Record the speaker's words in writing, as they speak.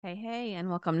Hey, and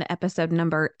welcome to episode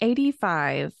number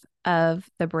 85 of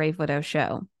The Brave Widow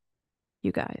Show.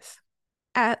 You guys,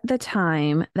 at the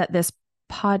time that this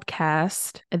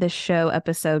show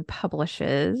episode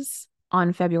publishes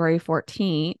on February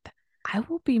 14th, I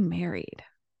will be married,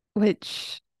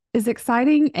 which is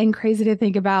exciting and crazy to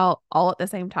think about all at the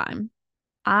same time.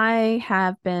 I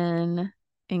have been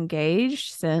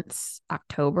engaged since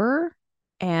October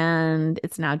and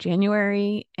it's now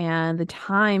January and the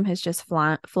time has just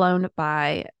flown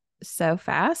by so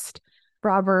fast.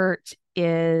 Robert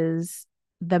is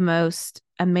the most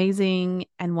amazing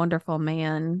and wonderful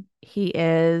man. He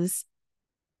is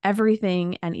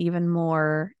everything and even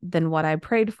more than what I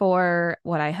prayed for,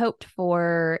 what I hoped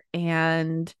for,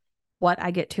 and what I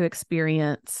get to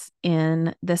experience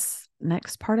in this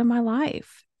next part of my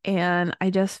life. And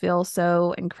I just feel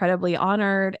so incredibly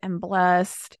honored and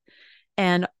blessed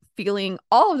and feeling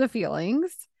all of the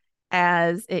feelings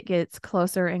as it gets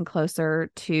closer and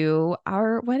closer to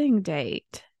our wedding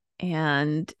date.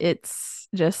 And it's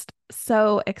just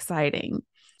so exciting.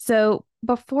 So,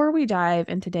 before we dive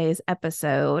into today's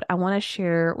episode, I want to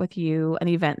share with you an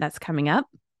event that's coming up.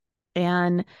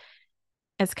 And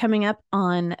it's coming up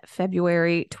on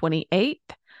February 28th.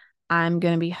 I'm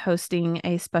going to be hosting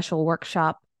a special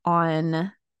workshop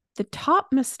on the top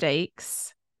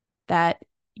mistakes that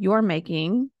you're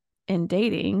making in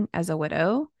dating as a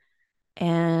widow,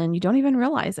 and you don't even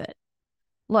realize it.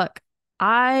 Look,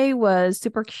 I was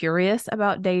super curious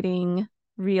about dating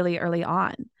really early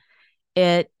on.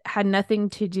 It had nothing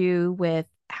to do with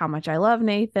how much I love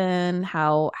Nathan,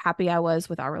 how happy I was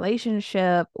with our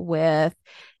relationship, with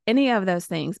any of those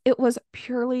things. It was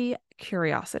purely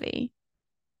curiosity.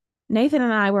 Nathan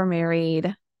and I were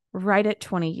married right at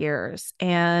 20 years,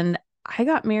 and I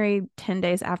got married 10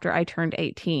 days after I turned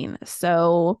 18.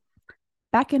 So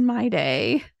back in my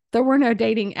day, there were no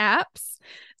dating apps.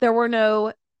 There were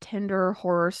no Tinder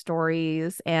horror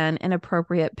stories and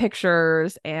inappropriate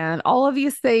pictures and all of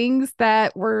these things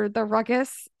that were the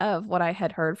ruckus of what I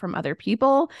had heard from other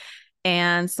people.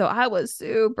 And so I was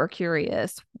super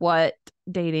curious what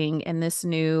dating in this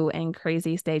new and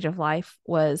crazy stage of life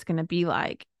was going to be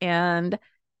like. And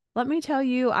let me tell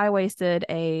you, I wasted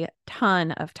a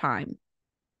ton of time.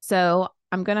 So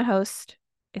I'm going to host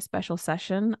a special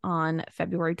session on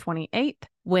February 28th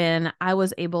when I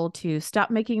was able to stop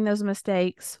making those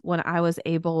mistakes, when I was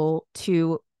able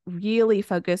to really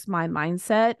focus my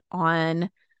mindset on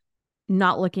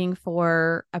not looking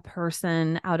for a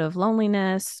person out of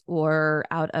loneliness or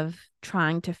out of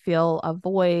trying to fill a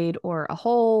void or a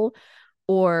hole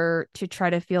or to try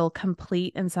to feel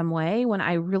complete in some way, when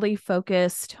I really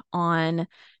focused on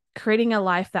creating a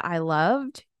life that I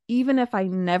loved, even if I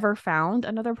never found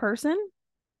another person,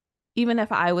 even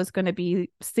if I was going to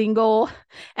be single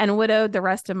and widowed the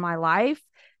rest of my life,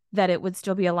 that it would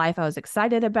still be a life I was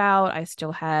excited about. I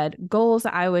still had goals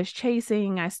I was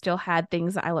chasing. I still had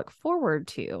things that I look forward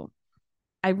to.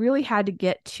 I really had to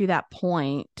get to that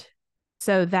point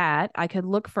so that I could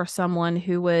look for someone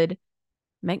who would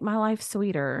make my life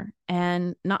sweeter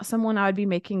and not someone I would be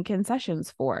making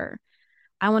concessions for.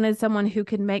 I wanted someone who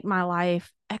could make my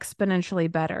life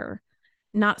exponentially better,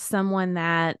 not someone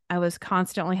that I was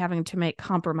constantly having to make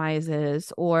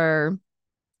compromises or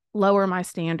lower my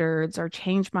standards or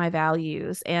change my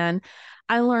values. And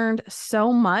I learned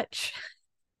so much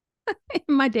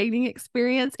in my dating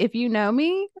experience. If you know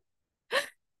me,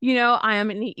 you know, I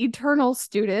am an eternal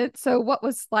student. So, what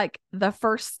was like the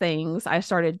first things I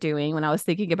started doing when I was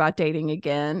thinking about dating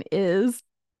again is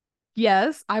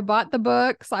yes, I bought the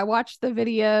books, I watched the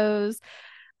videos,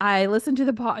 I listened to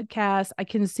the podcast, I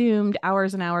consumed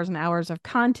hours and hours and hours of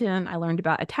content. I learned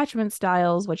about attachment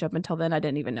styles, which up until then I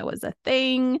didn't even know was a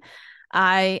thing.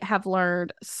 I have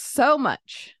learned so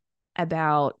much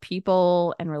about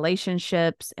people and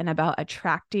relationships and about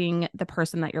attracting the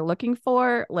person that you're looking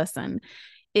for. Listen,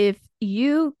 if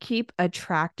you keep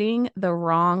attracting the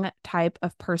wrong type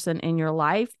of person in your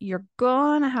life, you're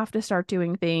going to have to start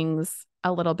doing things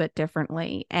a little bit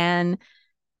differently. And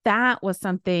that was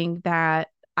something that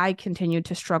I continued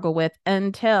to struggle with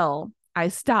until I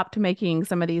stopped making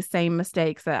some of these same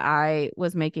mistakes that I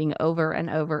was making over and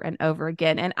over and over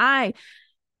again. And I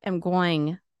am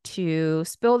going to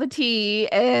spill the tea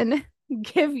and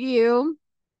give you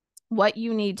what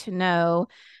you need to know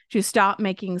to stop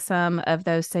making some of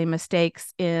those same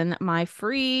mistakes in my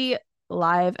free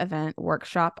live event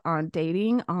workshop on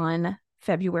dating on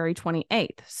February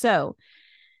 28th. So,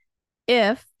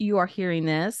 if you are hearing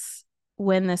this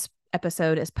when this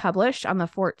episode is published on the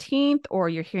 14th, or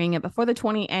you're hearing it before the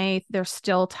 28th, there's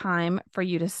still time for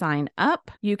you to sign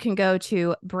up. You can go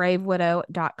to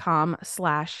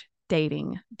bravewidow.com/dating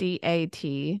dating,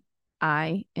 Dating.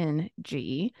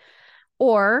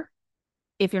 Or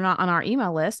if you're not on our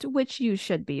email list, which you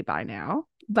should be by now,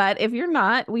 but if you're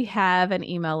not, we have an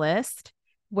email list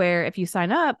where if you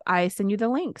sign up, I send you the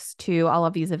links to all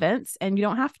of these events and you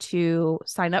don't have to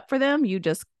sign up for them. You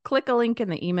just click a link in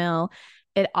the email.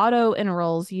 It auto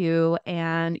enrolls you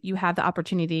and you have the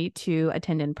opportunity to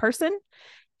attend in person.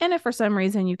 And if for some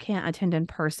reason you can't attend in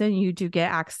person, you do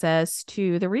get access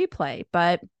to the replay.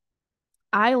 But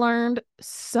I learned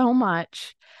so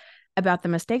much about the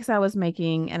mistakes I was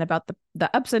making and about the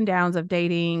ups and downs of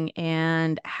dating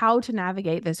and how to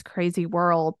navigate this crazy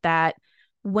world that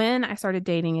when I started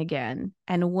dating again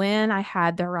and when I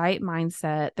had the right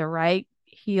mindset, the right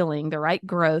healing, the right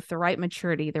growth, the right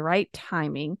maturity, the right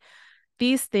timing,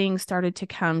 these things started to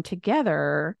come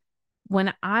together.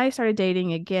 When I started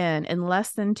dating again, in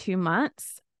less than 2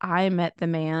 months, I met the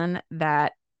man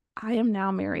that I am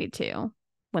now married to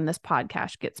when this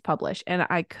podcast gets published. And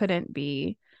I couldn't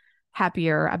be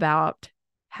happier about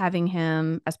having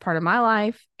him as part of my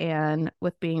life and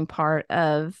with being part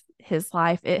of his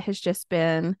life. It has just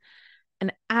been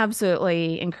an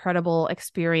absolutely incredible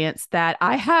experience that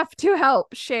I have to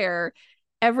help share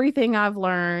everything I've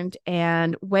learned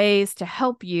and ways to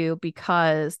help you,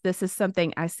 because this is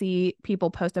something I see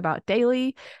people post about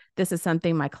daily. This is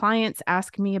something my clients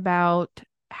ask me about,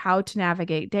 how to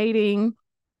navigate dating.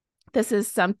 This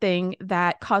is something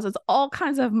that causes all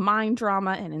kinds of mind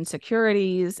drama and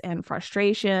insecurities and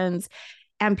frustrations.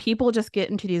 And people just get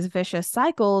into these vicious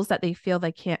cycles that they feel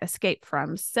they can't escape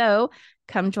from. So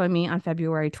come join me on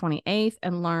February 28th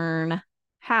and learn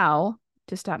how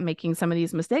to stop making some of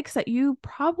these mistakes that you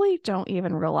probably don't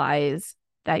even realize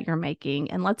that you're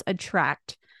making. And let's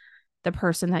attract the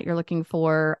person that you're looking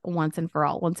for once and for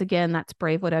all. Once again, that's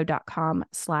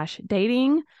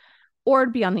bravewidow.com/dating. Or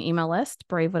be on the email list,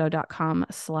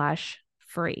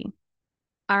 bravewidow.com/free.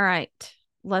 All right,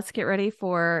 let's get ready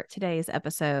for today's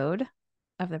episode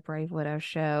of the Brave Widow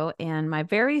Show. And my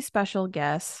very special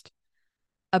guest,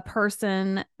 a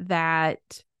person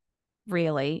that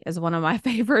really is one of my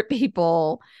favorite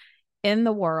people in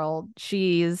the world.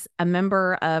 She's a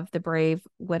member of the Brave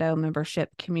Widow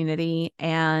membership community,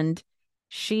 and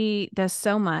she does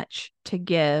so much to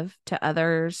give to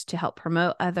others, to help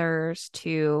promote others,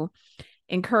 to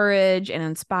encourage and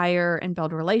inspire and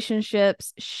build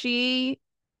relationships. She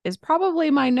is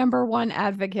probably my number one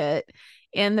advocate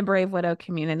in the Brave Widow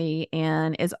community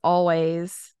and is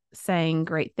always saying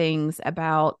great things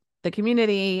about the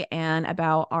community and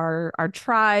about our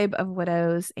tribe of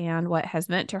widows and what has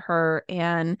meant to her.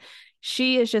 And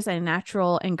she is just a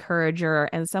natural encourager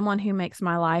and someone who makes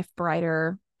my life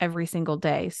brighter every single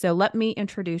day. So let me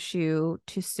introduce you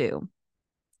to Sue.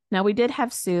 Now, we did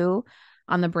have Sue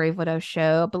on the Brave Widow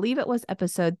show. I believe it was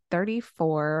episode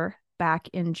 34 back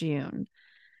in June.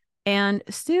 And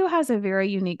Sue has a very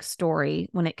unique story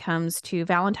when it comes to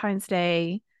Valentine's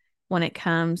Day, when it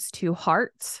comes to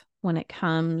hearts, when it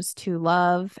comes to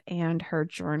love and her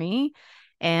journey.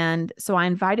 And so I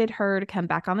invited her to come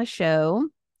back on the show.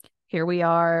 Here we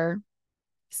are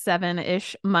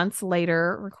 7-ish months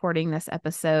later recording this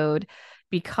episode,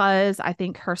 because I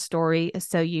think her story is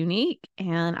so unique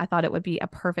and I thought it would be a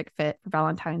perfect fit for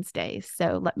Valentine's Day.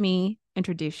 So let me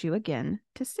introduce you again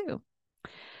to Sue.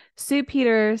 Sue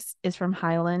Peters is from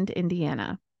Highland,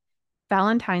 Indiana.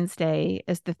 Valentine's Day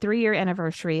is the 3-year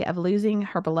anniversary of losing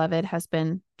her beloved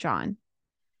husband, John.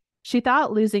 She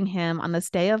thought losing him on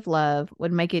this day of love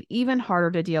would make it even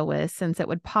harder to deal with, since it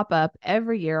would pop up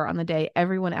every year on the day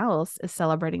everyone else is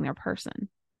celebrating their person.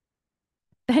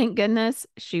 Thank goodness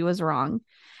she was wrong.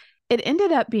 It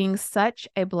ended up being such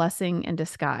a blessing in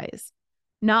disguise.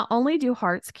 Not only do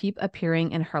hearts keep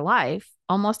appearing in her life,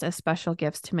 almost as special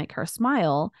gifts to make her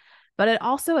smile, but it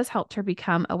also has helped her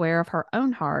become aware of her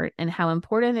own heart and how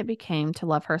important it became to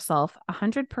love herself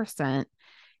 100%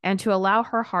 and to allow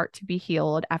her heart to be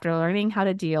healed after learning how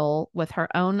to deal with her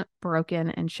own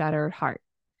broken and shattered heart.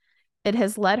 It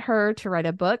has led her to write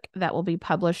a book that will be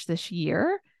published this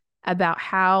year about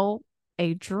how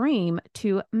a dream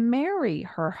to marry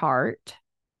her heart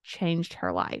changed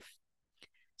her life.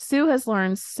 Sue has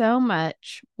learned so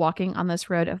much walking on this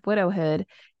road of widowhood,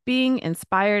 being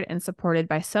inspired and supported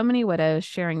by so many widows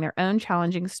sharing their own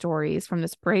challenging stories from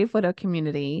this Brave Widow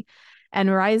community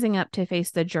and rising up to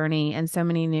face the journey in so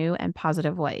many new and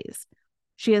positive ways.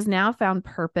 She has now found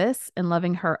purpose in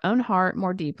loving her own heart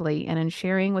more deeply and in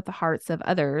sharing with the hearts of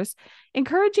others,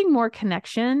 encouraging more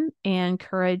connection and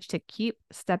courage to keep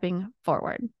stepping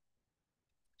forward.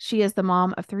 She is the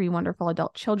mom of 3 wonderful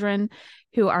adult children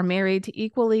who are married to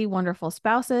equally wonderful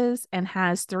spouses and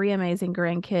has 3 amazing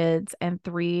grandkids and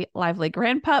 3 lively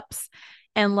grandpups,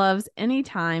 and loves any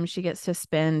time she gets to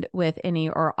spend with any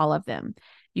or all of them.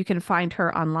 You can find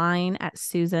her online at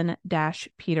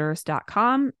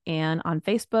susan-peters.com and on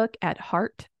Facebook at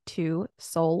Heart to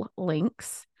Soul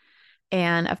Links.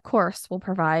 And of course, we'll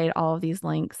provide all of these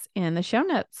links in the show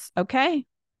notes. Okay,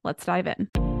 let's dive in.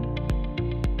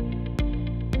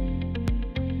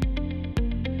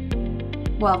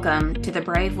 Welcome to the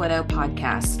Brave Widow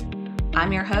podcast.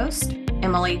 I'm your host,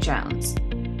 Emily Jones.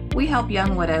 We help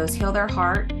young widows heal their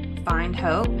heart, find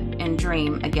hope, and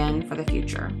dream again for the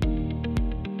future.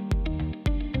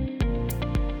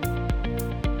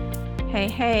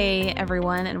 Hey,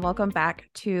 everyone, and welcome back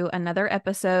to another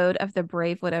episode of the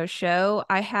Brave Widow Show.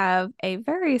 I have a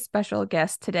very special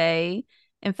guest today.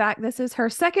 In fact, this is her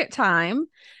second time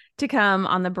to come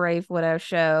on the Brave Widow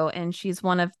Show, and she's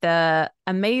one of the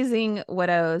amazing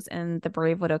widows in the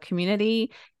Brave Widow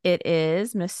community. It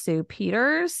is Miss Sue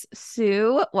Peters.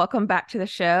 Sue, welcome back to the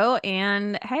show,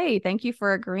 and hey, thank you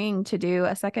for agreeing to do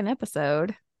a second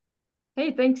episode.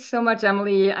 Hey, thanks so much,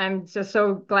 Emily. I'm just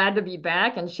so glad to be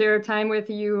back and share time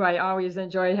with you. I always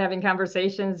enjoy having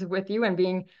conversations with you and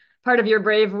being part of your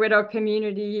Brave Widow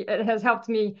community. It has helped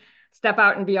me step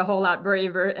out and be a whole lot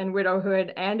braver in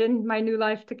widowhood and in my new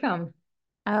life to come.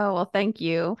 Oh, well, thank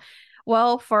you.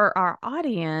 Well, for our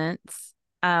audience,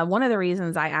 one of the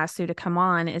reasons I asked Sue to come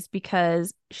on is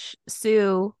because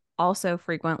Sue also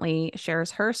frequently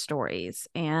shares her stories,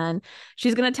 and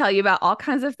she's going to tell you about all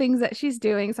kinds of things that she's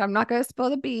doing. So I'm not going to spill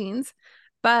the beans,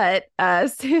 but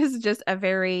Sue's just a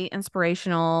very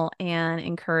inspirational and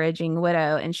encouraging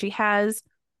widow, and she has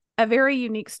a very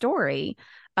unique story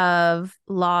of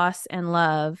loss and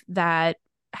love that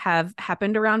have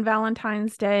happened around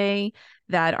Valentine's Day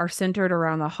that are centered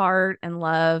around the heart and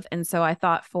love. And so I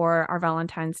thought for our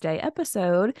Valentine's Day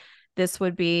episode, this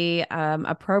would be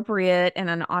appropriate and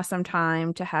an awesome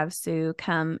time to have Sue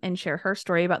come and share her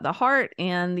story about the heart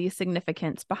and the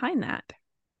significance behind that.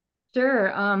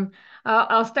 Sure.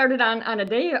 I'll start it on a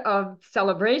day of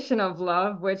celebration of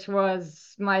love, which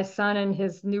was my son and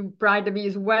his new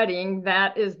bride-to-be's wedding.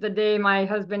 That is the day my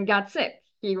husband got sick.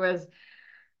 He was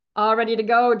all ready to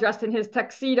go, dressed in his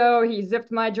tuxedo. He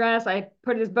zipped my dress. I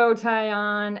put his bow tie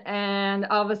on, and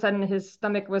all of a sudden his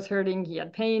stomach was hurting. He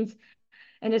had pains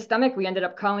in his stomach. We ended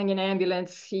up calling an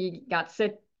ambulance. He got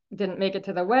sick, didn't make it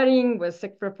to the wedding, was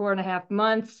sick for 4.5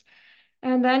 months.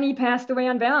 And then he passed away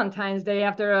on Valentine's Day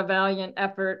after a valiant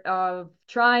effort of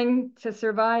trying to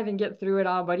survive and get through it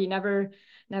all, but he never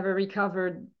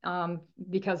recovered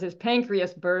because his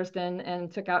pancreas burst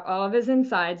and took out all of his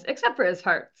insides, except for his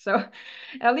heart. So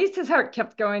at least his heart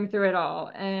kept going through it all.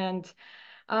 And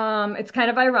it's kind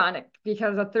of ironic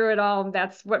because through it all,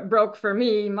 that's what broke for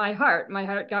me, my heart. My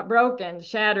heart got broken,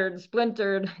 shattered,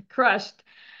 splintered, crushed.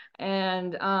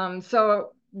 And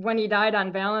so when he died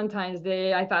on Valentine's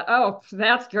Day, I thought, oh,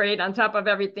 that's great. On top of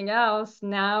everything else,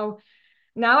 now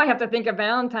I have to think of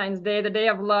Valentine's Day, the day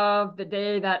of love, the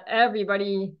day that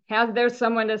everybody has their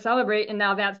someone to celebrate. And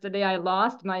now that's the day I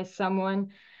lost my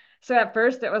someone. So at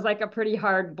first it was like a pretty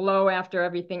hard blow after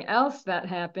everything else that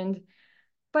happened.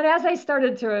 But as I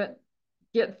started to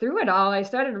get through it all, I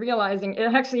started realizing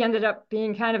it actually ended up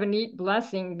being kind of a neat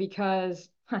blessing because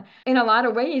in a lot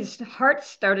of ways, hearts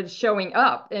started showing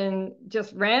up in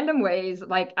just random ways.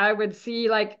 Like I would see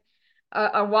like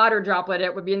a water droplet,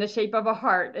 it would be in the shape of a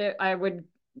heart. I would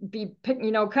be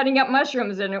cutting up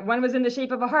mushrooms and one was in the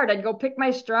shape of a heart. I'd go pick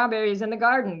my strawberries in the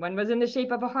garden. One was in the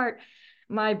shape of a heart.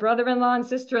 My brother-in-law and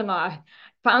sister-in-law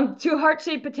found 2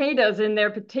 heart-shaped potatoes in their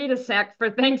potato sack for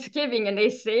Thanksgiving, and they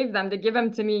saved them to give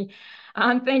them to me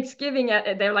on Thanksgiving.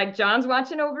 They're like, John's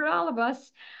watching over all of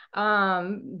us.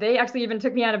 They actually even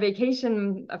took me on a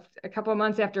vacation a couple of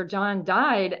months after John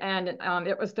died, and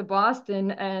it was to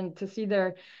Boston and to see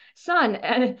their son.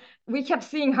 And we kept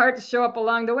seeing hearts show up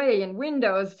along the way in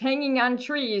windows, hanging on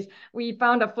trees. We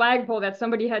found a flagpole that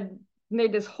somebody had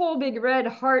made this whole big red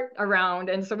heart around,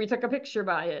 and so we took a picture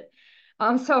by it.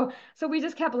 So we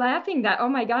just kept laughing that, oh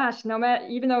my gosh, no matter,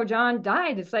 even though John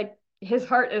died, it's like his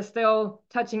heart is still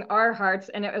touching our hearts,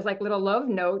 and it was like little love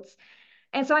notes.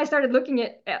 And so I started looking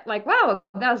at like, wow,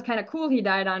 that was kind of cool. He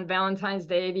died on Valentine's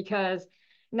Day because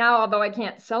now, although I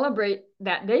can't celebrate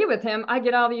that day with him, I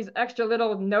get all these extra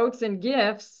little notes and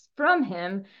gifts from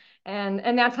him.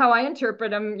 And that's how I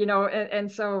interpret them,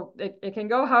 and so it can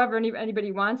go however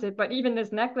anybody wants it. But even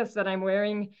this necklace that I'm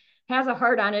wearing has a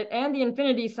heart on it and the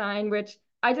infinity sign, which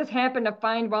I just happened to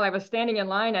find while I was standing in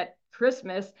line at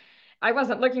Christmas. I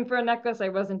wasn't looking for a necklace. I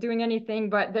wasn't doing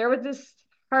anything, but there was this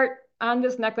heart on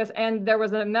this necklace, and there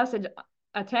was a message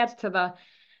attached to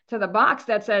the box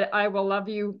that said, I will love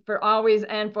you for always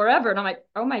and forever. And I'm like,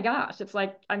 oh my gosh, it's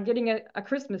like I'm getting a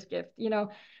Christmas gift, you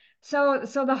know? So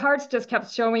the hearts just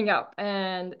kept showing up.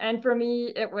 And for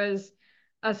me, it was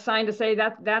a sign to say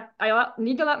that I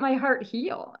need to let my heart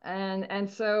heal. And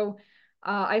so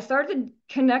I started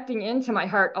connecting into my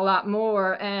heart a lot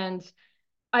more. And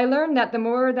I learned that the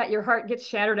more that your heart gets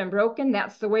shattered and broken,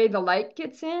 that's the way the light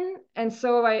gets in. And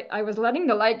so I was letting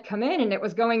the light come in, and it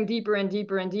was going deeper and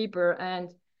deeper and deeper.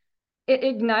 And it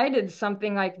ignited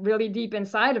something like really deep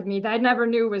inside of me that I never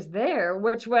knew was there,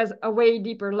 which was a way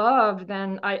deeper love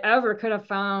than I ever could have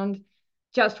found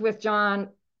just with John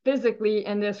physically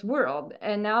in this world.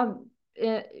 And now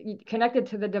connected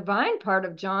to the divine part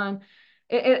of John,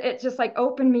 it just like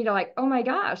opened me to like, oh my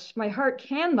gosh, my heart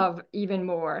can love even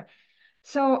more.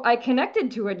 So I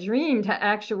connected to a dream to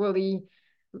actually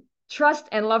trust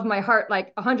and love my heart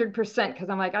like 100%, because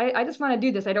I'm like, I just want to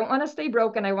do this. I don't want to stay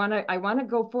broken. I want to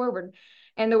go forward.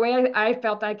 And the way I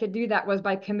felt I could do that was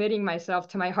by committing myself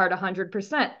to my heart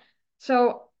 100%.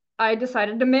 So I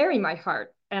decided to marry my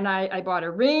heart, and I bought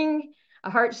a ring, a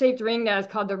heart-shaped ring that is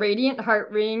called the Radiant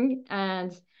Heart Ring.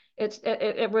 And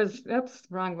it was, oops,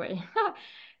 wrong way.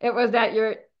 It was that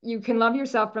you can love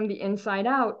yourself from the inside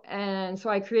out. And so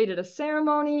I created a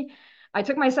ceremony. I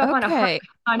took myself on a heart Okay.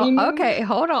 honeymoon. Okay,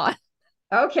 hold on.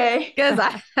 Okay. Because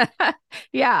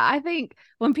yeah, I think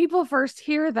when people first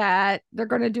hear that, they're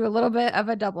going to do a little bit of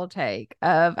a double take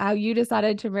of how you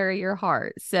decided to marry your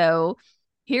heart. So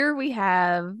here we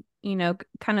have,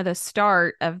 kind of the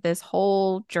start of this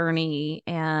whole journey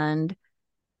and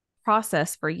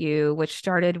process for you, which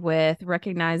started with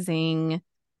recognizing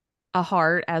a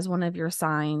heart as one of your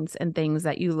signs and things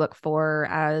that you look for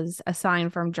as a sign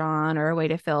from John or a way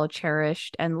to feel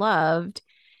cherished and loved,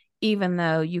 even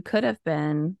though you could have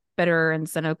been bitter and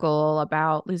cynical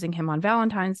about losing him on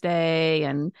Valentine's Day,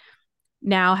 and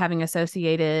now having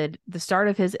associated the start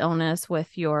of his illness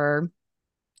with your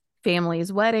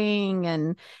family's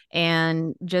wedding,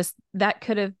 and just that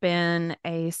could have been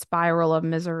a spiral of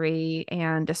misery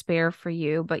and despair for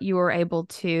you, but you were able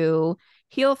to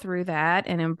heal through that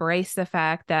and embrace the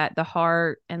fact that the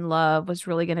heart and love was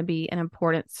really going to be an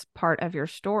important part of your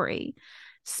story.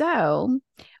 So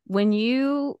when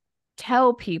you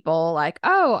tell people like,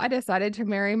 oh, I decided to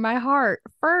marry my heart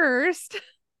first,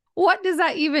 what does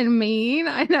that even mean?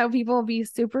 I know people will be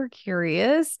super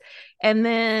curious. And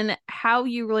then how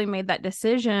you really made that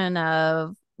decision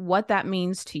of what that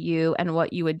means to you and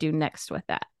what you would do next with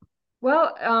that.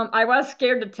 Well, I was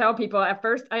scared to tell people at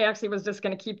first. I actually was just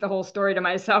going to keep the whole story to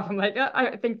myself. I'm like,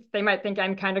 I think they might think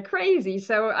I'm kind of crazy.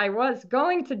 So I was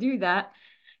going to do that.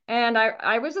 And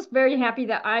I was just very happy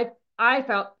that I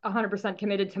felt 100%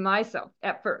 committed to myself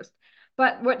at first.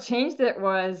 But what changed it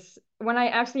was when I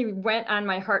actually went on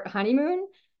my heart honeymoon,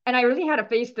 and I really had to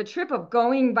face the trip of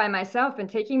going by myself and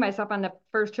taking myself on the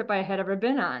first trip I had ever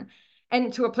been on,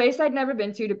 and to a place I'd never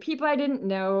been to people I didn't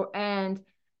know. And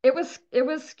it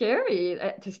was scary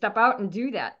to step out and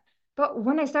do that. But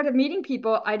when I started meeting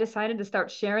people, I decided to start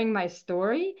sharing my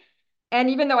story. And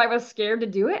even though I was scared to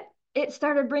do it, it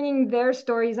started bringing their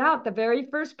stories out. The very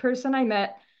first person I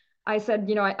met, I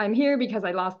said, I'm here because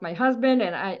I lost my husband,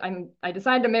 and I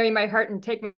decided to marry my heart and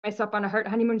take myself on a heart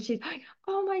honeymoon. She's like,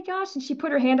 oh my gosh. And she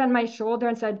put her hand on my shoulder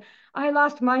and said, I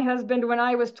lost my husband when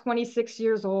I was 26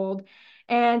 years old.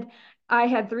 And I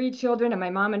had 3 children, and my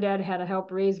mom and dad had to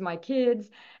help raise my kids.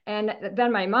 And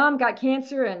then my mom got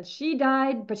cancer and she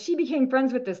died, but she became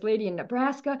friends with this lady in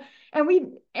Nebraska. And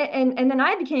then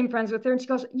I became friends with her, and she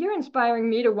goes, you're inspiring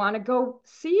me to want to go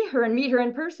see her and meet her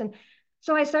in person.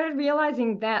 So I started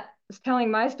realizing that telling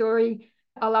my story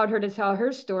allowed her to tell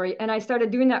her story. And I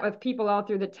started doing that with people all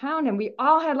through the town. And we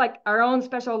all had like our own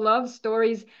special love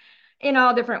stories in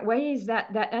all different ways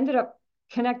that ended up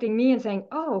connecting me and saying,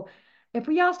 oh, if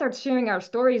we all start sharing our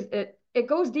stories, it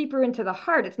goes deeper into the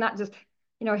heart. It's not just,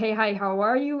 hey, hi, how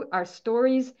are you? Our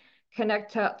stories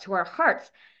connect to our hearts.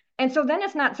 And so then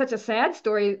it's not such a sad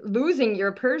story losing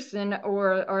your person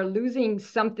or losing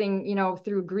something,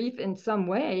 through grief in some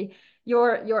way.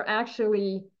 You're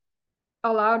actually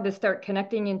allowed to start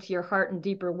connecting into your heart in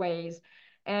deeper ways.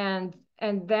 And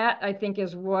that I think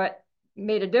is what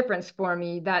made a difference for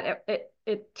me, that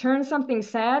it turned something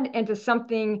sad into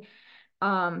something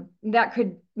that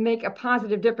could make a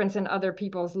positive difference in other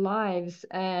people's lives.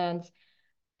 And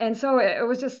so it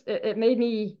was just, it made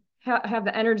me have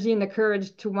the energy and the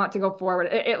courage to want to go forward.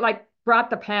 It like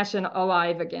brought the passion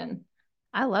alive again.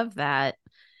 I love that.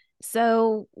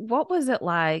 So, what was it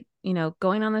like,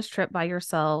 going on this trip by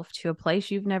yourself to a place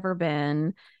you've never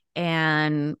been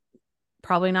and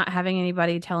probably not having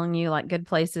anybody telling you like good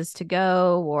places to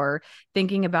go or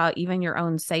thinking about even your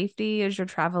own safety as you're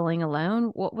traveling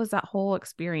alone. What was that whole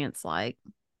experience like?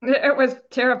 It was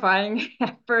terrifying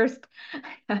at first.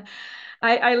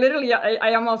 I literally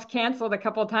I almost canceled a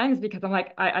couple of times because I'm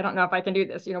like, I don't know if I can do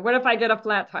this. What if I get a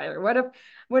flat tire? What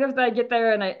if I get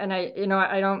there and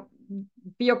I don't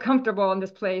feel comfortable in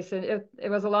this place? And it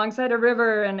was alongside a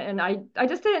river, and I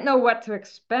just didn't know what to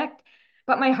expect.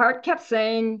 But my heart kept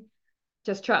saying,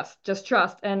 just trust.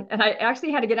 And I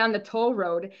actually had to get on the toll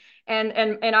road.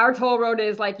 And our toll road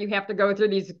is like you have to go through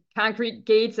these concrete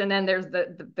gates, and then there's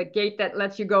the gate that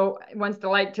lets you go once the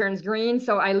light turns green.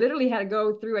 So I literally had to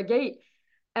go through a gate.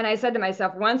 And I said to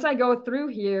myself, once I go through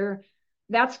here,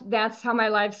 that's how my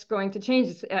life's going to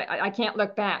change. I can't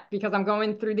look back because I'm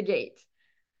going through the gate.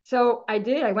 So I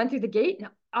did. I went through the gate, and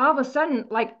all of a sudden,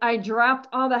 like I dropped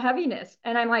all the heaviness,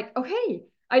 and I'm like, okay,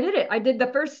 I did it. I did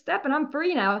the first step, and I'm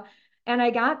free now. And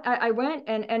I went,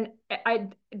 and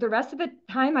the rest of the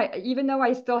time, even though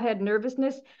I still had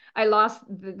nervousness, I lost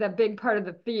the big part of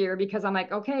the fear because I'm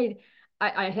like, okay,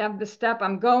 I have the step,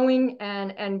 I'm going,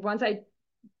 and once I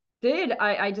did,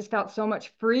 I just felt so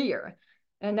much freer,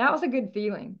 and that was a good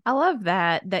feeling. I love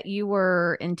that you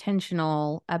were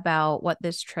intentional about what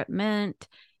this trip meant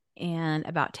and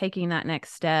about taking that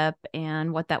next step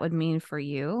and what that would mean for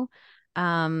you.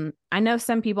 I know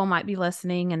some people might be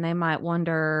listening and they might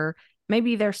wonder,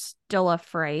 maybe they're still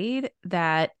afraid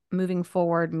that moving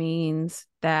forward means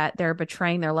that they're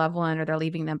betraying their loved one or they're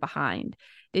leaving them behind.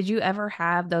 Did you ever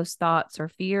have those thoughts or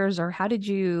fears, or how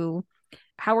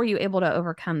were you able to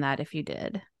overcome that if you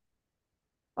did?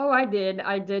 Oh, I did,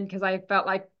 because I felt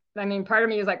like, I mean, part of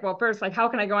me is like, well, first, like, how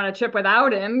can I go on a trip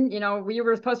without him? We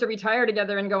were supposed to retire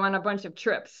together and go on a bunch of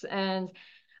trips, and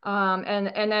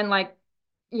then like,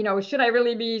 should I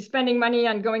really be spending money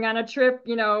on going on a trip?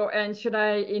 And should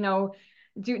I,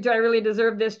 do I really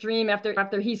deserve this dream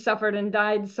after he suffered and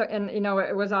died? So, and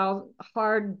it was all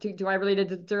hard. Do I really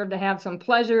deserve to have some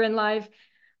pleasure in life?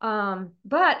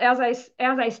 But as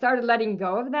I started letting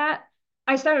go of that,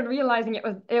 I started realizing it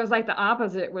was like the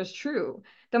opposite was true.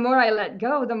 The more I let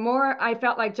go, the more I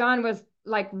felt like John was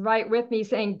like right with me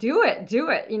saying, do it, do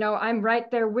it. I'm right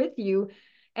there with you.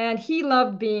 And he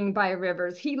loved being by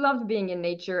rivers. He loved being in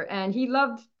nature, and he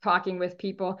loved talking with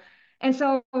people. And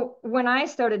so when I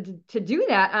started to do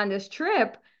that on this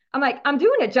trip, I'm like, I'm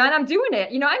doing it, John. I'm doing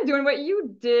it. I'm doing what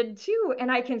you did too.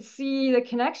 And I can see the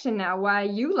connection now, why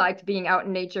you liked being out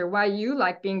in nature, why you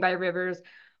liked being by rivers,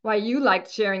 why you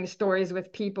liked sharing stories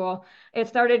with people. It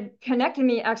started connecting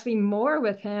me actually more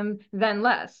with him than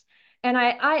less. And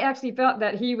I actually felt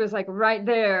that he was like right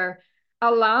there,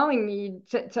 allowing me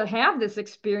to have this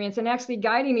experience and actually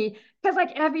guiding me. Because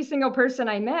like every single person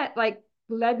I met, like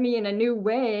led me in a new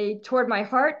way toward my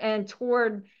heart and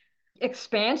toward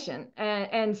expansion.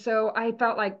 And so I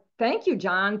felt like, thank you,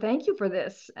 John. Thank you for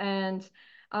this. And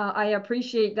I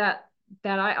appreciate that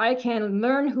I can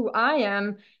learn who I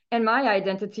am and my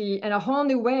identity in a whole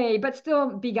new way, but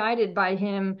still be guided by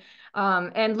him,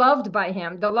 and loved by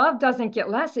him. The love doesn't get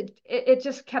less. It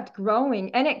just kept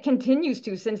growing, and it continues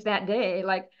to since that day.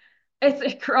 Like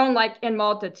it's grown like in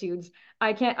multitudes.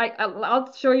 I can't.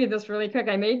 I'll show you this really quick.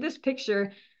 I made this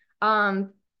picture.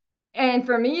 Um, and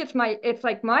for me, it's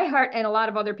like my heart and a lot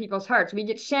of other people's hearts. We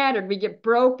get shattered, we get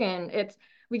broken,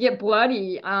 we get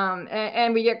bloody,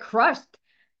 and we get crushed.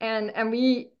 And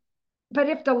we but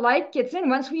if the light gets in,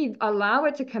 once we allow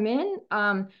it to come in,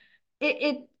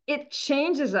 it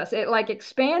changes us. It like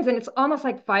expands, and it's almost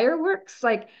like fireworks.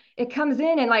 Like it comes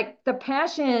in, and like the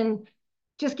passion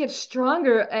just gets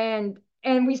stronger, and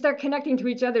we start connecting to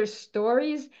each other's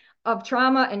stories of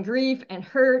trauma and grief and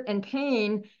hurt and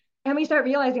pain, and we start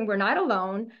realizing we're not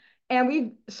alone.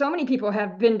 And so many people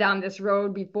have been down this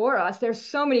road before us. There's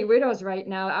so many widows right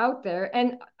now out there,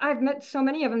 and I've met so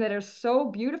many of them that are so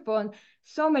beautiful, and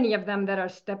so many of them that are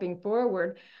stepping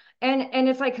forward. And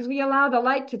it's like, because we allow the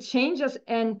light to change us,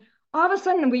 and all of a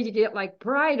sudden we get like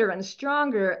brighter and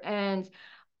stronger, and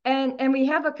we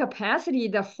have a capacity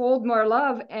to hold more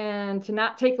love and to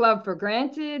not take love for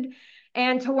granted,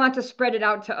 and to want to spread it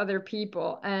out to other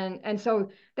people. And so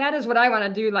that is what I want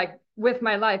to do, like with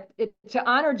my life, to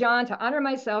honor John, to honor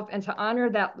myself, and to honor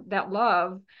that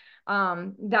love,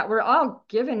 that we're all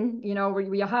given.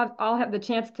 We all have the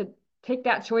chance to take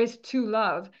that choice to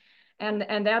love.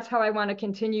 And that's how I want to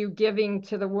continue giving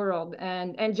to the world.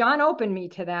 And John opened me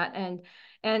to that,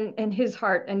 and his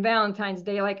heart and Valentine's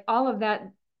Day, like all of that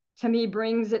to me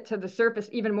brings it to the surface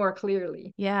even more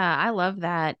clearly. Yeah, I love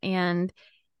that. And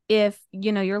if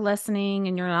you're listening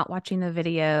and you're not watching the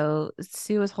video,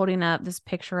 Sue is holding up this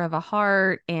picture of a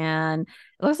heart, and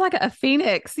it looks like a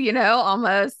phoenix,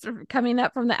 almost coming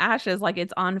up from the ashes, like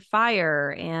it's on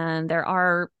fire. And there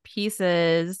are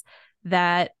pieces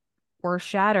that were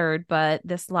shattered, but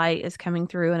this light is coming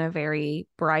through in a very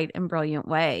bright and brilliant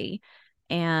way.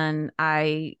 And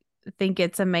I think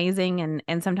it's amazing,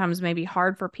 and sometimes maybe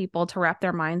hard for people to wrap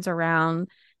their minds around,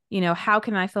 how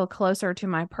can I feel closer to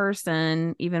my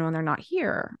person even when they're not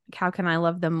here? How can I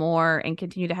love them more and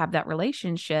continue to have that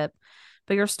relationship?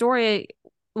 But your story,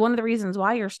 one of the reasons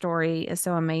why your story is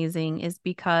so amazing is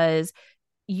because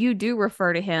you do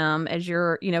refer to him as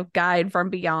your, guide from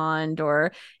beyond,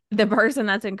 or the person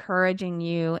that's encouraging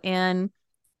you. And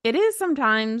it is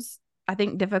sometimes, I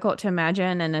think, difficult to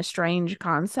imagine and a strange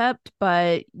concept,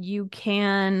 but you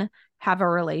can have a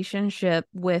relationship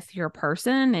with your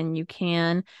person and you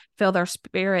can feel their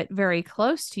spirit very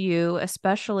close to you,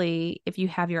 especially if you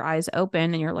have your eyes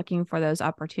open and you're looking for those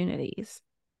opportunities.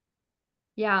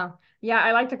 Yeah. Yeah,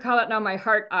 I like to call it now my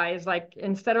heart eyes. Like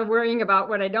instead of worrying about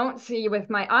what I don't see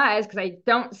with my eyes, because I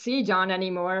don't see John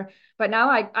anymore, but now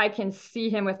I can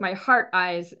see him with my heart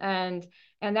eyes, and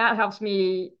that helps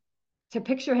me to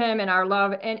picture him and our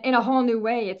love in a whole new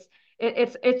way.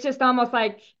 It's just almost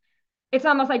like it's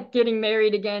almost like getting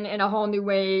married again in a whole new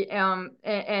way,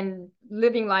 and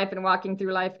living life and walking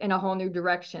through life in a whole new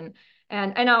direction.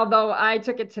 And although I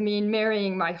took it to mean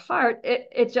marrying my heart,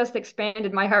 it just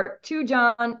expanded my heart to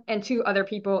John and to other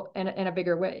people in a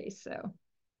bigger way. So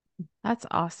That's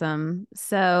awesome.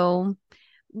 So,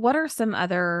 what are some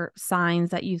other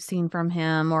signs that you've seen from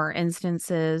him, or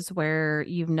instances where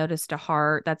you've noticed a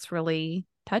heart that's really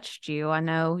touched you? I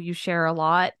know you share a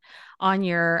lot on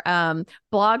your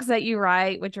blogs that you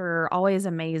write, which are always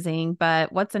amazing,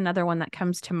 but what's another one that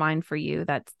comes to mind for you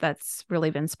that's really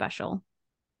been special?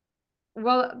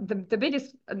 well, the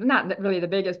biggest, not really the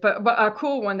biggest, but a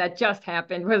cool one that just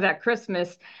happened was at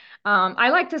Christmas. I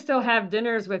like to still have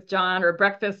dinners with John or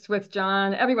breakfasts with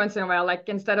John every once in a while. Like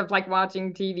instead of like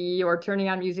watching TV or turning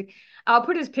on music, I'll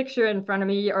put his picture in front of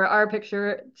me or our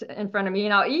picture in front of me,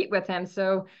 and I'll eat with him.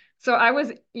 So I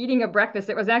was eating a breakfast.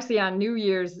 It was actually on New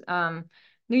Year's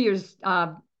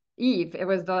Eve. It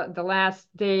was the last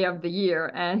day of the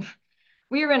year, and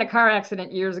we were in a car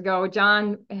accident years ago.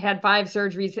 John had 5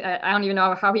 surgeries. I don't even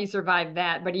know how he survived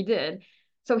that, but he did.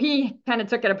 So he kind of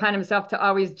took it upon himself to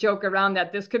always joke around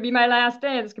that this could be my last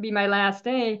day. This could be my last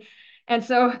day. And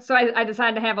so I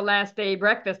decided to have a last day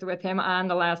breakfast with him on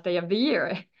the last day of the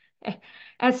year.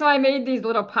 And so I made these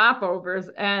little popovers,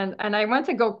 and I went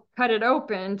to go cut it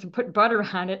open to put butter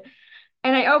on it.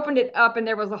 And I opened it up and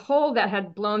there was a hole that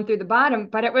had blown through the bottom,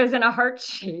 but it was in a heart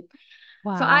shape.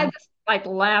 So I Wow. just like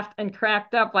laughed and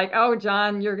cracked up, like, "Oh,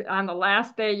 John, you're on the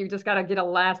last day. You just got to get a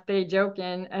last day joke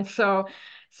in." And so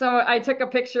I took a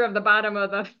picture of the bottom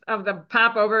of the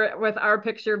popover with our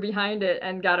picture behind it,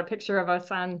 and got a picture of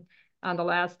us on the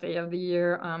last day of the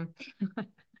year.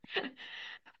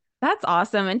 That's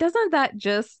awesome. And doesn't that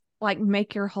just like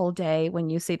make your whole day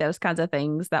when you see those kinds of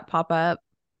things that pop up?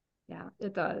 Yeah,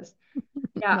 it does.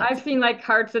 Yeah, That's I've seen like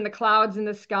hearts in the clouds in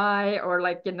the sky, or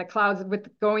like in the clouds with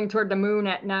going toward the moon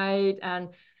at night, and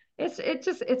it's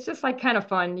just like kind of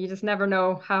fun. You just never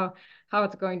know how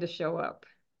it's going to show up.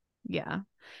 yeah.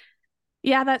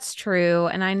 Yeah, that's true.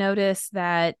 And I noticed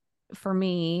that for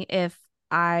me, if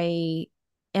I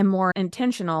am more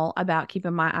intentional about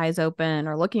keeping my eyes open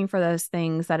or looking for those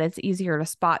things, that it's easier to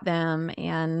spot them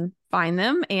and find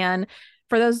them. And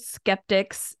for those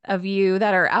skeptics of you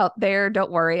that are out there,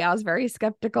 don't worry. I was very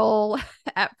skeptical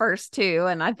at first too.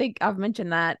 And I think I've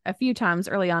mentioned that a few times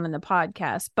early on in the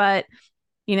podcast. But,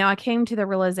 I came to the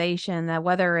realization that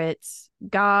whether it's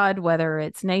God, whether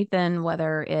it's Nathan,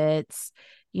 whether it's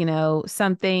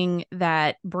something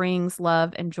that brings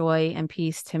love and joy and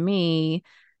peace to me,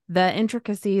 the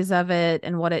intricacies of it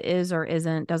and what it is or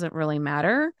isn't doesn't really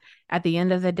matter. At the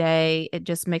end of the day, it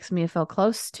just makes me feel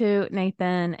close to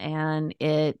Nathan, and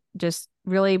it just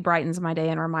really brightens my day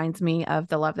and reminds me of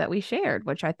the love that we shared,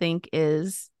 which I think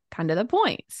is kind of the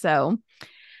point. So,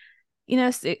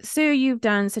 Sue, you've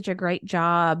done such a great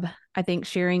job, I think,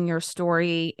 sharing your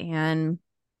story and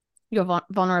your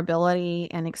vulnerability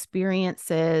and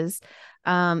experiences.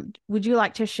 Would you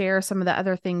like to share some of the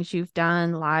other things you've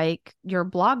done, like your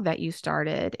blog that you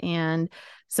started and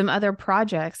some other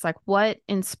projects? Like, what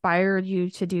inspired you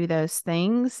to do those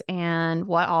things, and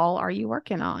what all are you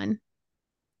working on?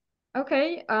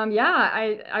 Okay.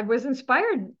 Yeah, I was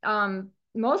inspired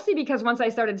mostly because once I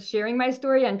started sharing my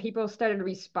story and people started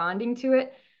responding to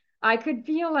it, I could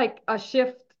feel like a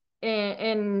shift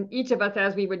in each of us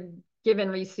as we would give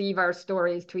and receive our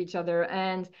stories to each other.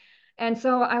 And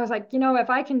so I was like, if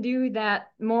I can do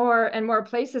that more and more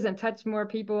places and touch more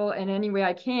people in any way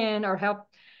I can, or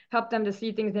help them to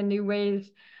see things in new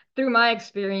ways through my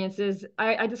experiences,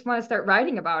 I just want to start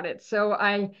writing about it. So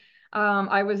I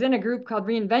was in a group called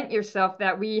Reinvent Yourself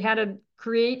that we had to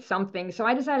create something. So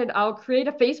I decided I'll create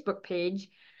a Facebook page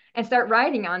and start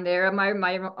writing on there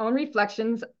my own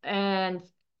reflections. And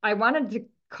I wanted to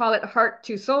call it Heart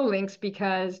to Soul Links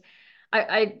because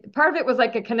I part of it was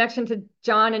like a connection to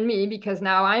John and me, because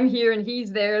now I'm here and he's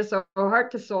there, so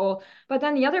heart to soul. But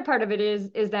then the other part of it is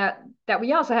that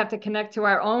we also have to connect to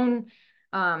our own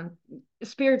um,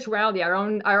 spirituality, our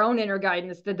own inner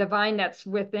guidance, the divine that's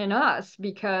within us,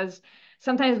 because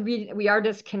sometimes we are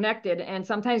disconnected, and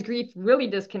sometimes grief really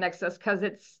disconnects us, because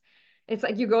it's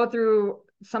like you go through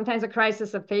sometimes a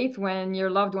crisis of faith when your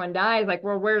loved one dies, like,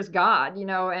 well, where's God,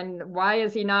 and why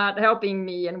is he not helping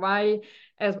me, and why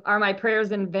are my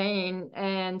prayers in vain?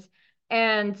 And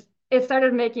it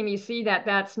started making me see that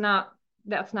that's not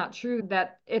true,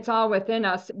 that it's all within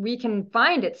us. We can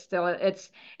find it still.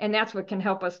 And that's what can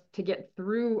help us to get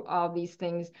through all these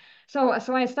things. So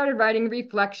I started writing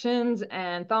reflections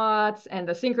and thoughts and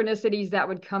the synchronicities that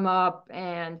would come up,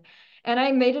 and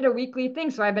I made it a weekly thing.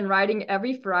 So I've been writing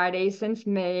every Friday since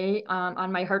May,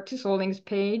 on my Heart to Soulings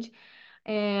page.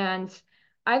 And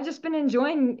I've just been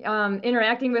enjoying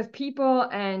interacting with people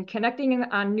and connecting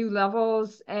on new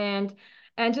levels, and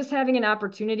just having an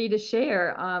opportunity to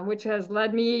share, which has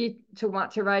led me to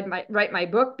want to write my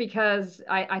book, because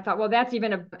I thought, well, that's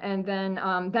even and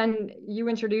then you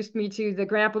introduced me to the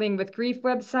Grappling with Grief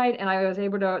website, and I was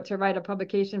able to write a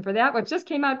publication for that, which just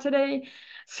came out today.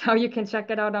 So you can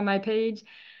check it out on my page.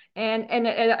 And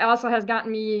it also has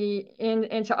gotten me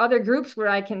into other groups where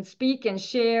I can speak and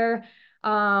share.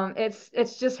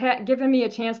 It's just given me a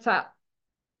chance to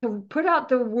put out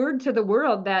the word to the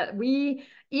world that we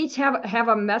each have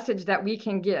a message that we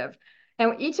can give.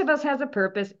 And each of us has a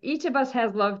purpose. Each of us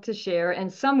has love to share in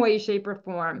some way, shape, or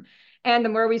form. And the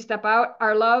more we step out,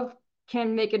 our love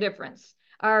can make a difference.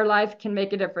 Our life can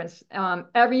make a difference.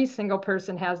 Every single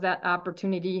person has that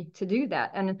opportunity to do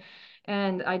that.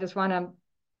 And I just want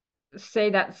to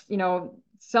say that,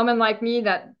 someone like me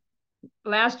that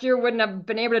last year wouldn't have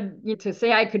been able to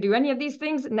say I could do any of these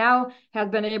things, now has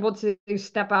been able to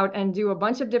step out and do a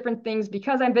bunch of different things,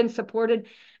 because I've been supported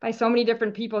by so many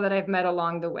different people that I've met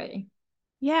along the way.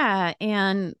 Yeah.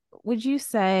 And would you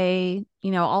say,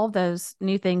 all of those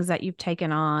new things that you've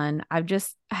taken on, I've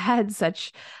just had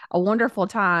such a wonderful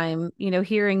time,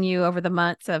 hearing you over the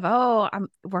months of, oh, I'm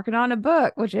working on a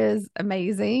book, which is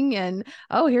amazing. And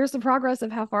oh, here's the progress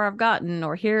of how far I've gotten.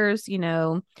 Or here's,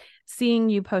 seeing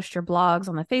you post your blogs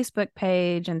on the Facebook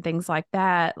page and things like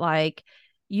that. Like,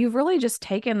 you've really just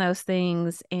taken those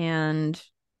things and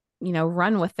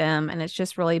run with them. And it's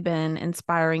just really been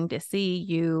inspiring to see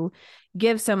you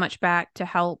give so much back to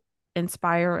help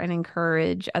inspire and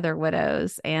encourage other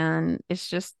widows. And it's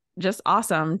just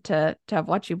awesome to have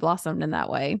watched you blossomed in that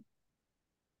way.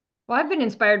 Well, I've been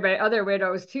inspired by other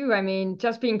widows too. I mean,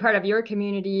 just being part of your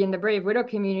community and the Brave Widow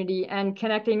community, and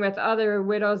connecting with other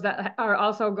widows that are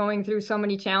also going through so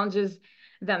many challenges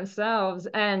themselves,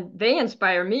 and they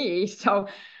inspire me. So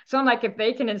I'm like, if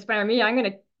they can inspire me, I'm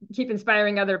going to keep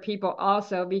inspiring other people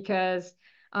also, because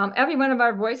every one of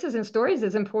our voices and stories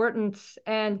is important,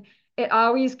 and it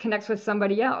always connects with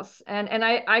somebody else. And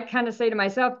I kind of say to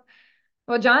myself,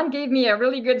 well, John gave me a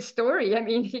really good story. I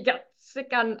mean, he got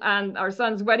sick on our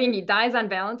son's wedding. He dies on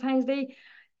Valentine's Day.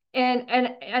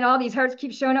 And all these hearts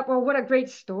keep showing up. Well, what a great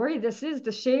story this is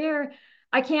to share.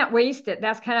 I can't waste it.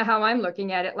 That's kind of how I'm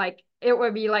looking at it. Like, it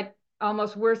would be like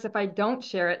almost worse if I don't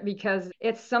share it, because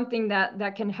it's something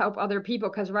that can help other people,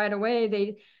 because right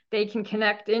away they can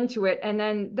connect into it. And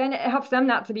then it helps them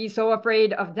not to be so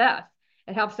afraid of death.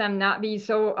 It helps them not be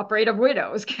so afraid of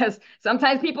widows, because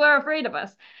sometimes people are afraid of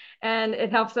us. And it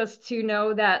helps us to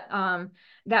know that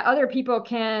other people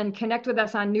can connect with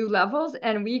us on new levels,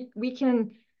 and we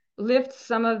can lift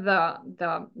some of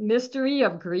the mystery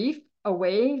of grief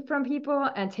away from people,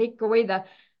 and take away the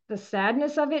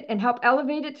sadness of it, and help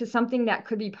elevate it to something that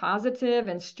could be positive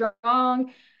and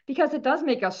strong, because it does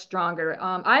make us stronger.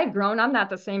 I've grown. I'm not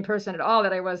the same person at all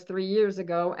that I was 3 years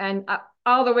ago, and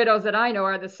all the widows that I know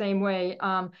are the same way.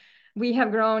 We have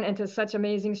grown into such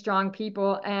amazing, strong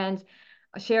people, and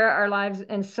share our lives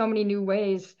in so many new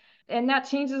ways. And that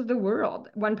changes the world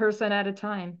one person at a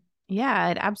time. Yeah,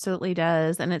 it absolutely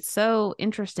does. And it's so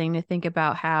interesting to think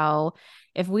about how,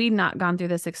 if we'd not gone through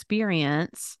this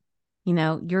experience,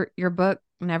 your book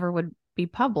never would be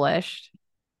published,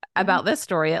 Yeah. about this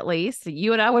story at least.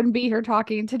 You and I wouldn't be here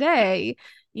talking today.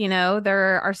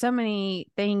 There are so many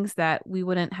things that we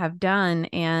wouldn't have done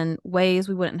and ways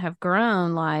we wouldn't have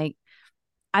grown. Like,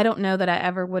 I don't know that I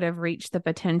ever would have reached the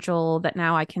potential that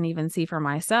now I can even see for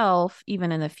myself,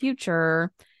 even in the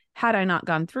future, had I not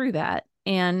gone through that.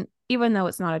 And even though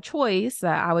it's not a choice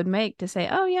that I would make to say,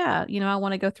 oh, yeah, I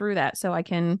want to go through that so I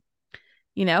can,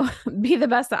 be the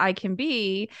best that I can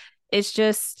be, it's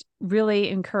just really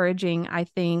encouraging, I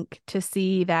think, to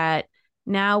see that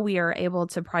now we are able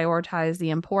to prioritize the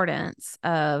importance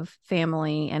of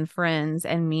family and friends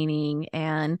and meaning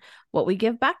and what we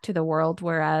give back to the world.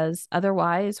 Whereas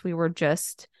otherwise, we were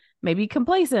just maybe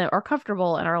complacent or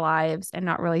comfortable in our lives and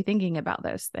not really thinking about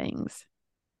those things.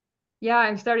 Yeah,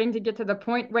 I'm starting to get to the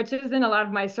point, which is in a lot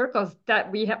of my circles,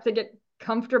 that we have to get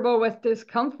comfortable with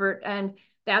discomfort, and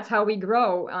that's how we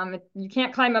grow. You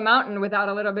can't climb a mountain without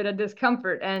a little bit of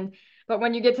discomfort, but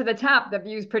when you get to the top, the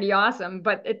view's pretty awesome.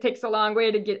 But it takes a long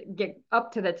way to get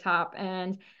up to the top,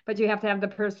 but you have to have the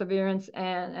perseverance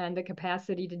and the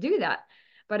capacity to do that.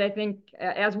 But I think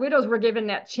as widows, we're given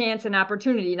that chance and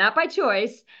opportunity, not by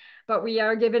choice, but we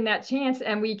are given that chance,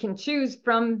 and we can choose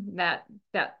from that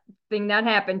thing that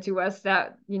happened to us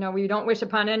that we don't wish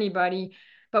upon anybody,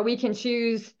 but we can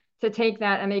choose to take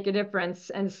that and make a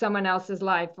difference in someone else's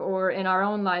life or in our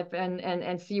own life,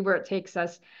 and see where it takes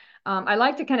us. I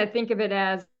like to kind of think of it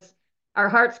as our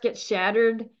hearts get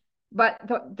shattered, but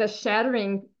the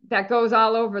shattering that goes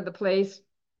all over the place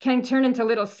can turn into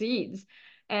little seeds,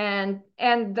 and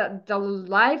the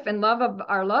life and love of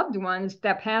our loved ones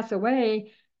that pass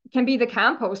away can be the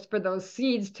compost for those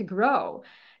seeds to grow.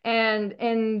 And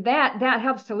that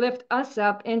helps to lift us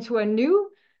up into a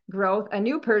new growth, a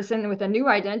new person with a new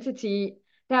identity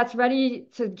that's ready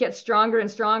to get stronger and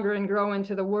stronger and grow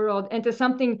into the world, into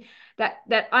something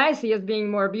that I see as being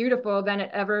more beautiful than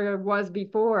it ever was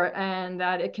before, and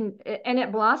that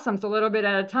it blossoms a little bit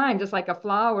at a time, just like a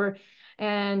flower,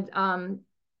 and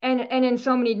in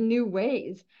so many new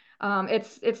ways.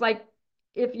 It's like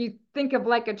if you think of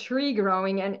like a tree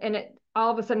growing, and it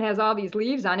all of a sudden has all these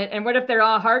leaves on it. And what if they're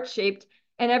all heart shaped,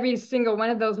 and every single one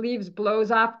of those leaves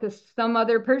blows off to some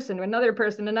other person, another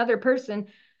person, another person?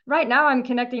 Right now, I'm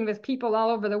connecting with people all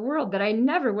over the world that I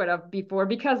never would have before,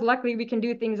 because luckily we can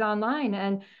do things online.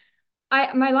 And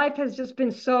my life has just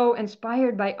been so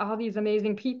inspired by all these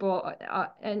amazing people,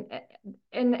 and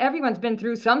everyone's been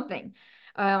through something.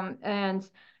 Um, and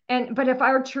but if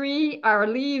our tree, our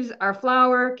leaves, our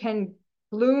flower can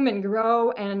bloom and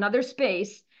grow in another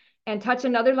space and touch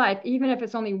another life, even if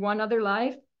it's only one other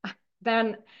life,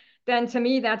 then to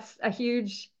me that's a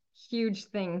huge, huge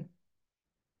thing.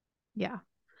 Yeah.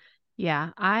 Yeah,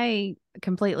 I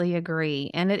completely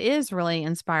agree. And it is really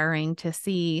inspiring to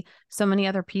see so many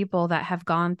other people that have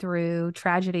gone through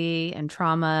tragedy and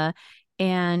trauma,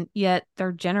 and yet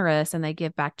they're generous and they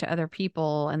give back to other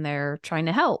people and they're trying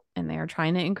to help and they're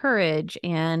trying to encourage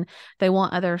and they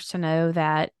want others to know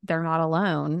that they're not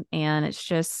alone. And it's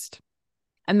just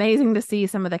amazing to see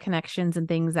some of the connections and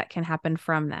things that can happen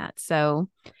from that. So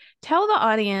tell the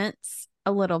audience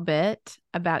a little bit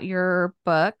about your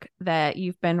book that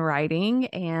you've been writing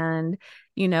and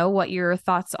what your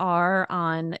thoughts are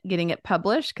on getting it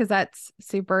published, because that's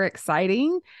super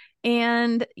exciting.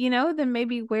 And then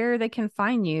maybe where they can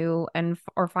find you and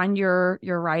or find your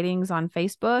writings on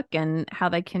Facebook, and how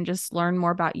they can just learn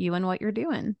more about you and what you're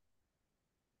doing.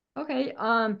 Okay.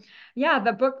 Yeah,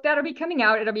 the book that'll be coming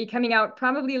out, it'll be coming out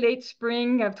probably late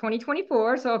spring of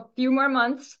 2024, so a few more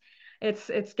months.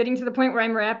 It's getting to the point where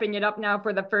I'm wrapping it up now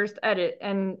for the first edit,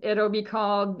 and it'll be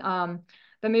called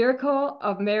The Miracle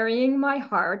of Marrying My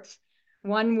Heart: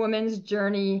 One Woman's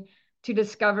Journey to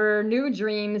Discover New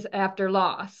Dreams After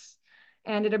Loss.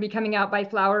 And it'll be coming out by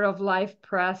Flower of Life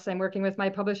Press. I'm working with my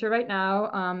publisher right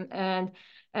now.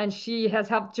 And she has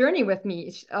helped journey with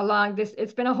me along this.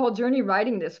 It's been a whole journey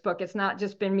writing this book. It's not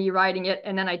just been me writing it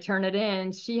and then I turn it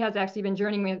in. She has actually been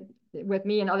journeying with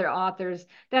me and other authors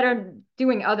that are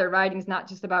doing other writings, not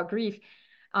just about grief.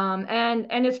 And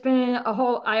it's been a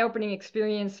whole eye-opening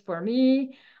experience for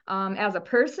me, as a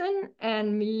person,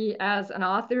 and me as an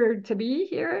author to be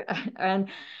here. And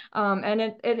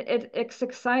it's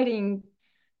exciting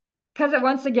because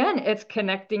once again it's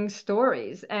connecting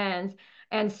stories, and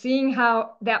seeing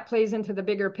how that plays into the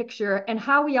bigger picture and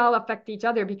how we all affect each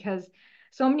other, because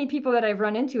so many people that I've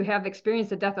run into have experienced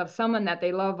the death of someone that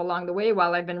they love along the way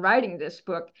while I've been writing this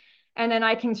book, and then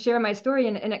I can share my story,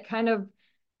 and it kind of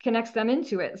connects them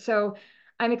into it. So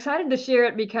I'm excited to share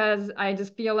it because I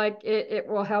just feel like it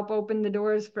will help open the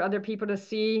doors for other people to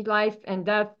see life and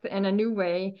death in a new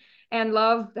way, and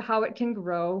love how it can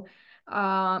grow.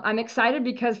 I'm excited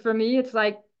because for me,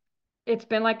 it's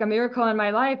been like a miracle in my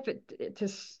life to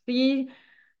see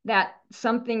that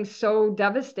something so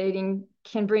devastating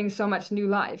can bring so much new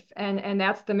life. And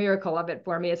that's the miracle of it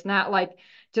for me. It's not like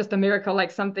just a miracle,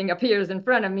 like something appears in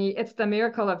front of me. It's the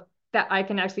miracle of that I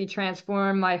can actually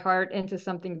transform my heart into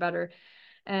something better.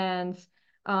 And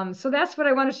so that's what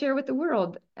I want to share with the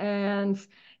world. And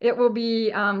it will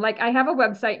be like I have a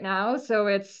website now. So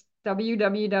it's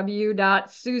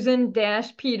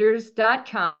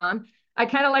www.susan-peters.com. I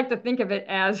kind of like to think of it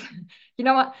as, you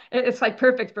know what, it's like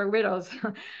perfect for widows.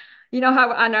 You know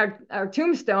how on our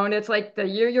tombstone, it's like the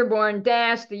year you're born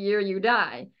dash the year you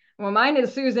die. Well, mine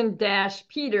is Susan Dash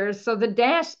Peters. So the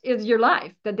dash is your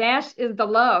life. The dash is the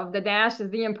love. The dash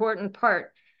is the important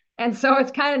part. And so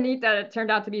it's kind of neat that it turned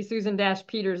out to be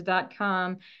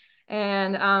susan-peters.com.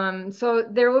 And so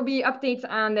there will be updates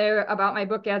on there about my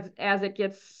book as it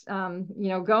gets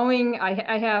going.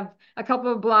 I have a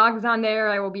couple of blogs on there.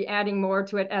 I will be adding more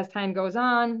to it as time goes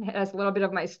on, as a little bit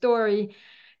of my story.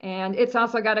 And it's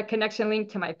also got a connection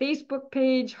link to my Facebook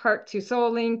page, Heart to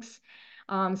Soul links.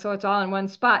 So it's all in one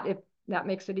spot if that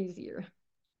makes it easier.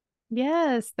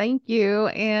 Yes, thank you.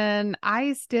 And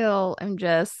I still am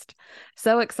just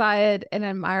so excited and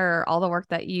admire all the work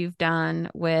that you've done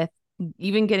with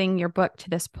even getting your book to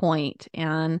this point.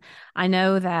 And I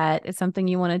know that it's something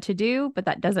you wanted to do, but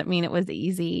that doesn't mean it was an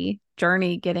easy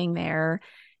journey getting there.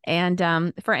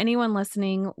 And for anyone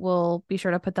listening, we'll be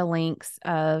sure to put the links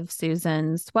of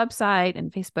Susan's website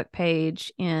and Facebook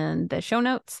page in the show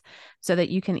notes so that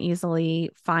you can easily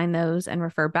find those and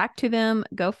refer back to them.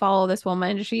 Go follow this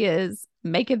woman. She is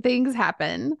making things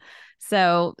happen.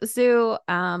 So, Sue,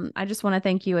 I just want to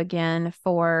thank you again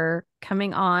for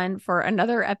coming on for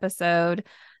another episode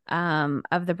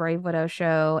of the Brave Widow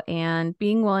Show and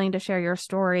being willing to share your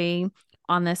story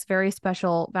on this very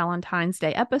special Valentine's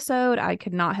Day episode. I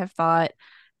could not have thought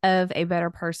of a better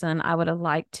person I would have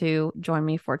liked to join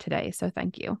me for today. So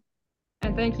thank you.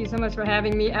 And thank you so much for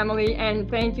having me, Emily. And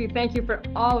thank you for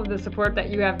all of the support that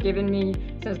you have given me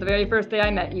since the very first day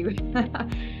I met you.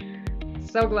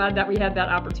 So glad that we had that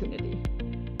opportunity.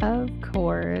 Of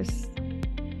course.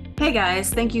 Hey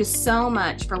guys, thank you so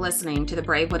much for listening to the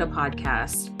Brave Widow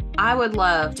podcast. I would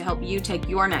love to help you take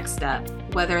your next step,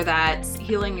 whether that's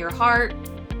healing your heart,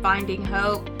 finding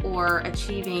hope, or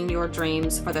achieving your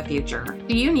dreams for the future.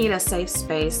 Do you need a safe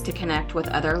space to connect with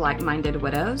other like-minded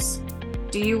widows?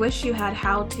 Do you wish you had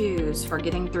how-tos for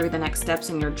getting through the next steps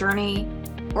in your journey,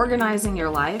 organizing your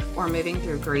life, or moving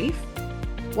through grief?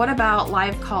 What about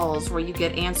live calls where you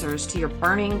get answers to your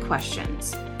burning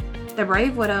questions? The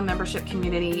Brave Widow membership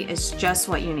community is just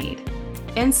what you need.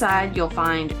 Inside, you'll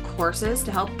find courses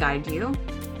to help guide you,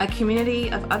 a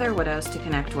community of other widows to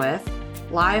connect with,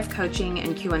 live coaching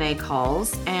and Q&A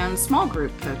calls, and small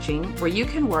group coaching where you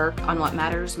can work on what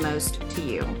matters most to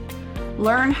you.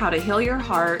 Learn how to heal your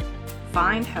heart,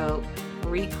 find hope,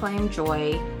 reclaim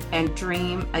joy, and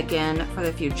dream again for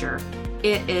the future.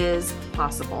 It is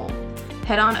possible.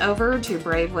 Head on over to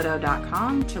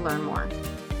bravewidow.com to learn more.